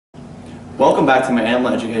Welcome back to my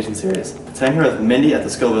animal education series. Today I'm here with Mindy at the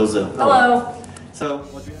Scoville Zoo. Hello. So,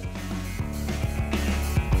 what do you have?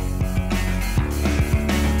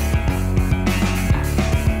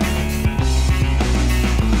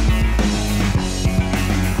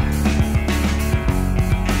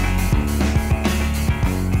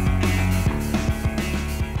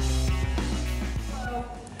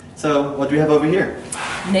 So, what do we have over here?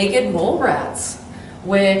 Naked mole rats,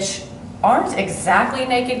 which aren't exactly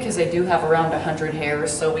naked because they do have around 100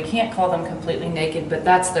 hairs, so we can't call them completely naked, but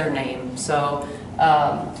that's their name. So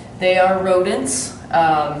they are rodents,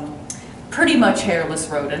 pretty much hairless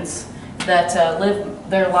rodents that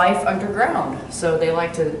live their life underground. So they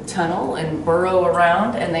like to tunnel and burrow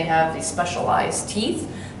around, and they have these specialized teeth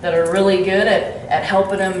that are really good at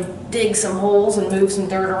helping them dig some holes and move some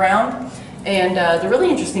dirt around. And the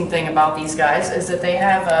really interesting thing about these guys is that they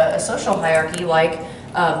have a social hierarchy like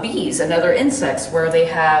bees and other insects, where they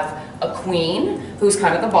have a queen who's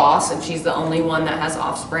kind of the boss, and she's the only one that has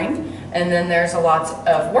offspring. And then there's a lot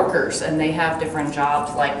of workers, and they have different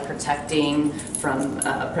jobs like protecting from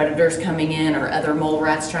predators coming in or other mole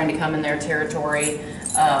rats trying to come in their territory.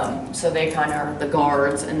 So they kind of are the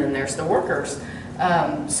guards, and then there's the workers.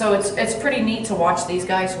 So it's pretty neat to watch these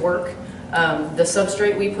guys work. The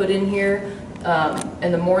substrate we put in here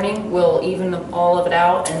in the morning, we'll even all of it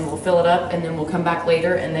out and we'll fill it up, and then we'll come back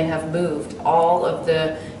later and they have moved all of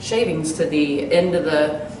the shavings to the end of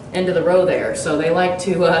the row there. So they like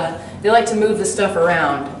to move the stuff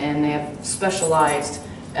around, and they have specialized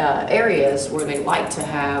areas where they like to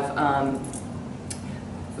have.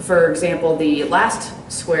 For example, the last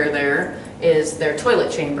square there is their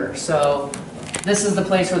toilet chamber. So this is the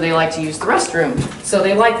place where they like to use the restroom. So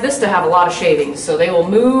they like this to have a lot of shavings, so they will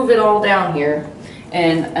move it all down here.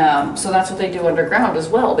 And so that's what they do underground as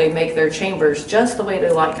well. They make their chambers just the way they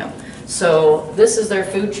like them. So this is their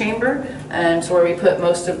food chamber, and it's where we put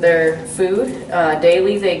most of their food.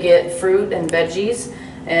 Daily they get fruit and veggies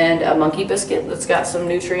and a monkey biscuit that's got some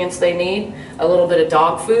nutrients they need, a little bit of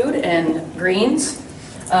dog food and greens.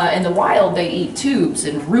 In the wild, they eat tubes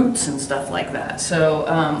and roots and stuff like that. So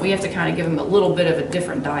we have to kind of give them a little bit of a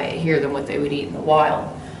different diet here than what they would eat in the wild.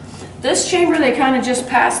 This chamber, they kind of just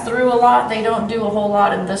pass through a lot. They don't do a whole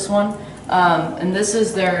lot in this one. And this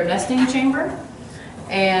is their nesting chamber.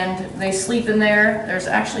 And they sleep in there. There's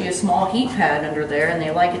actually a small heat pad under there, and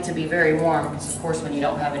they like it to be very warm because, of course, when you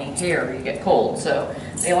don't have any hair, you get cold. So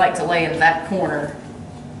they like to lay in that corner.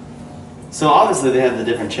 So obviously they have the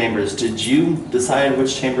different chambers. Did you decide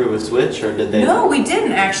which chamber was which, or did they? No, we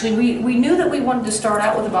didn't actually. We knew that we wanted to start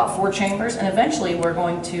out with about 4 chambers, and eventually we're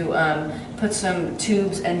going to put some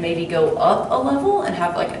tubes and maybe go up a level and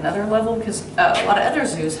have like another level, because a lot of other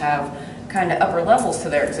zoos have kind of upper levels to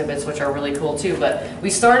their exhibits, which are really cool too. But we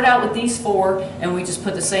started out with these 4, and we just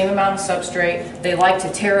put the same amount of substrate. They like to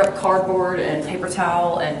tear up cardboard and paper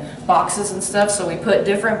towel and boxes and stuff, so we put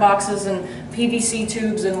different boxes and PVC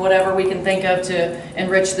tubes and whatever we can think of to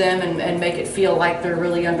enrich them and make it feel like they're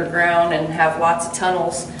really underground and have lots of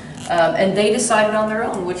tunnels. And they decided on their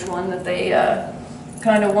own which one that they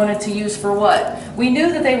kind of wanted to use for what. We knew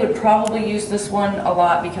that they would probably use this one a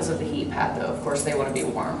lot because of the heat pad, though. Of course, they want to be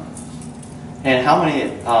warm. And how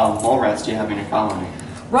many mole rats do you have in your colony?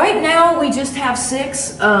 Right now, we just have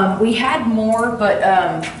 6. We had more, but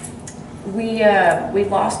we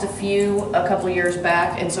lost a few a couple years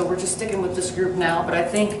back, and so we're just sticking with this group now. But I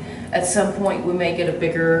think at some point we may get a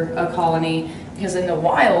bigger colony, because in the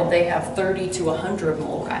wild they have 30 to 100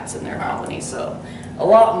 mole rats in their colony, so a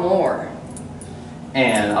lot more.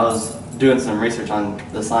 And I was doing some research on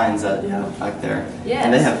the signs that you have back there. Yes.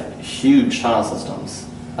 And they have huge tunnel systems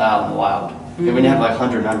out in the wild. Mm-hmm. When you have like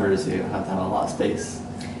 100 members, you have to have a lot of space.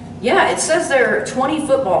 Yeah, it says they're 20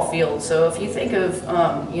 football fields, so if you think of,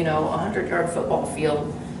 you know, a 100-yard football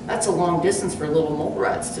field, that's a long distance for little mole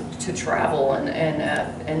rats to travel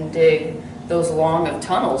and dig those long of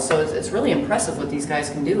tunnels. So it's really impressive what these guys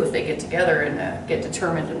can do if they get together and get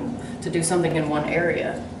determined to do something in one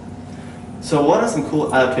area. So what are some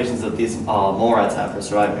cool adaptations that these mole rats have for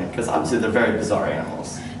surviving? Because obviously they're very bizarre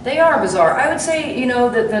animals. They are bizarre. I would say, you know,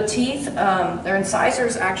 that the teeth, their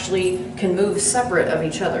incisors actually can move separate of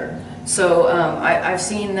each other. So I've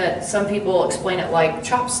seen that some people explain it like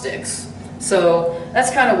chopsticks. So that's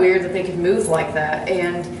kind of weird that they can move like that.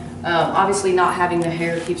 And obviously not having the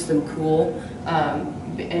hair keeps them cool,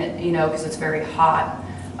 you know, because it's very hot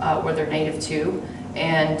where they're native to.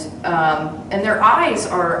 And their eyes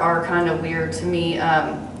are kind of weird to me.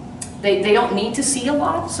 They don't need to see a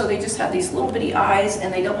lot, so they just have these little bitty eyes,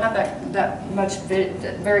 and they don't have that much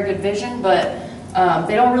very good vision, but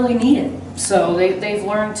they don't really need it. So they've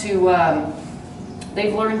learned to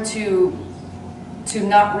to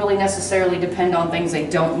not really necessarily depend on things they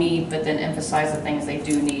don't need, but then emphasize the things they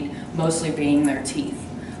do need, mostly being their teeth.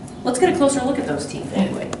 Let's get a closer look at those teeth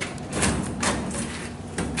anyway.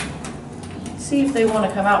 See if they want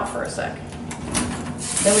to come out for a sec.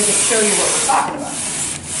 Then we can show you what we're talking about.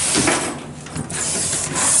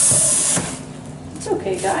 It's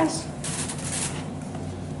okay, guys.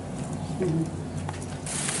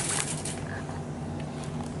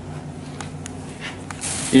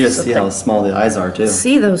 You just see how small the eyes are too.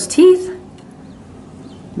 See those teeth?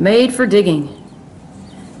 Made for digging.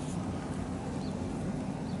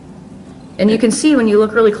 And you can see when you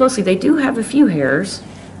look really closely, they do have a few hairs,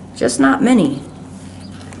 just not many.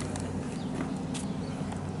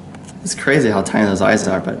 It's crazy how tiny those eyes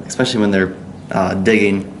are, but especially when they're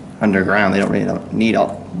digging underground, they don't really need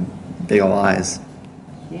big old eyes.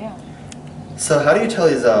 Yeah. So how do you tell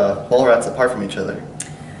these mole rats apart from each other?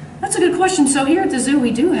 That's a good question. So here at the zoo,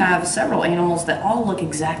 we do have several animals that all look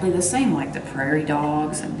exactly the same, like the prairie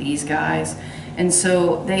dogs and these guys. And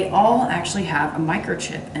so they all actually have a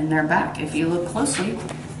microchip in their back. If you look closely,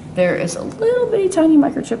 there is a little bitty tiny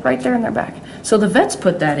microchip right there in their back. So the vets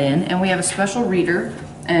put that in, and we have a special reader,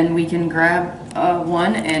 and we can grab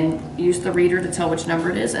one and use the reader to tell which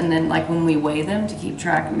number it is. And then like when we weigh them to keep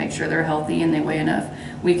track and make sure they're healthy and they weigh enough,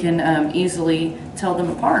 we can easily tell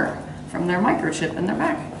them apart from their microchip in their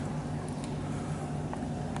back.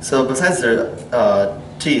 So besides their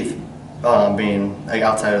teeth being like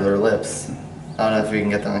outside of their lips, I don't know if we can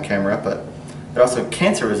get that on camera, but they're also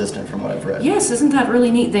cancer resistant from what I've read. Yes, isn't that really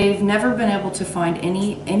neat? They've never been able to find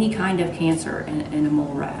any kind of cancer in a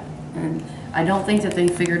mole rat. And I don't think that they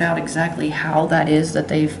figured out exactly how that is that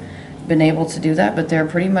they've been able to do that, but they're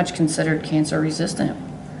pretty much considered cancer resistant.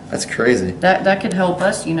 That's crazy. That could help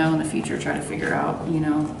us, you know, in the future try to figure out, you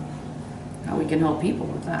know, how we can help people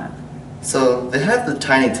with that. So they have the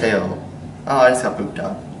tiny tail. Oh, I just got pooped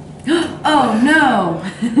out. Oh no!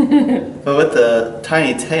 But with the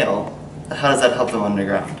tiny tail, how does that help them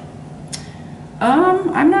underground?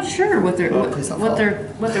 I'm not sure what their Oh, please don't what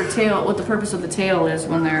fall. their tail, what the purpose of the tail is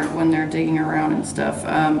when they're digging around and stuff.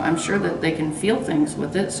 I'm sure that they can feel things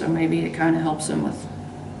with it, so maybe it kind of helps them with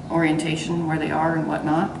orientation, where they are and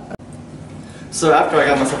whatnot. So after I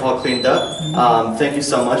got myself all cleaned up, thank you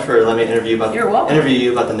so much for letting me interview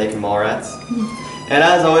you about the naked mole rats. And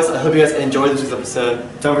as always, I hope you guys enjoyed this week's episode.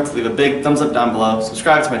 Don't forget to leave a big thumbs up down below,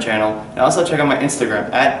 subscribe to my channel, and also check out my Instagram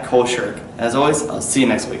 @ColeShirk. As always, I'll see you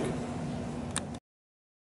next week.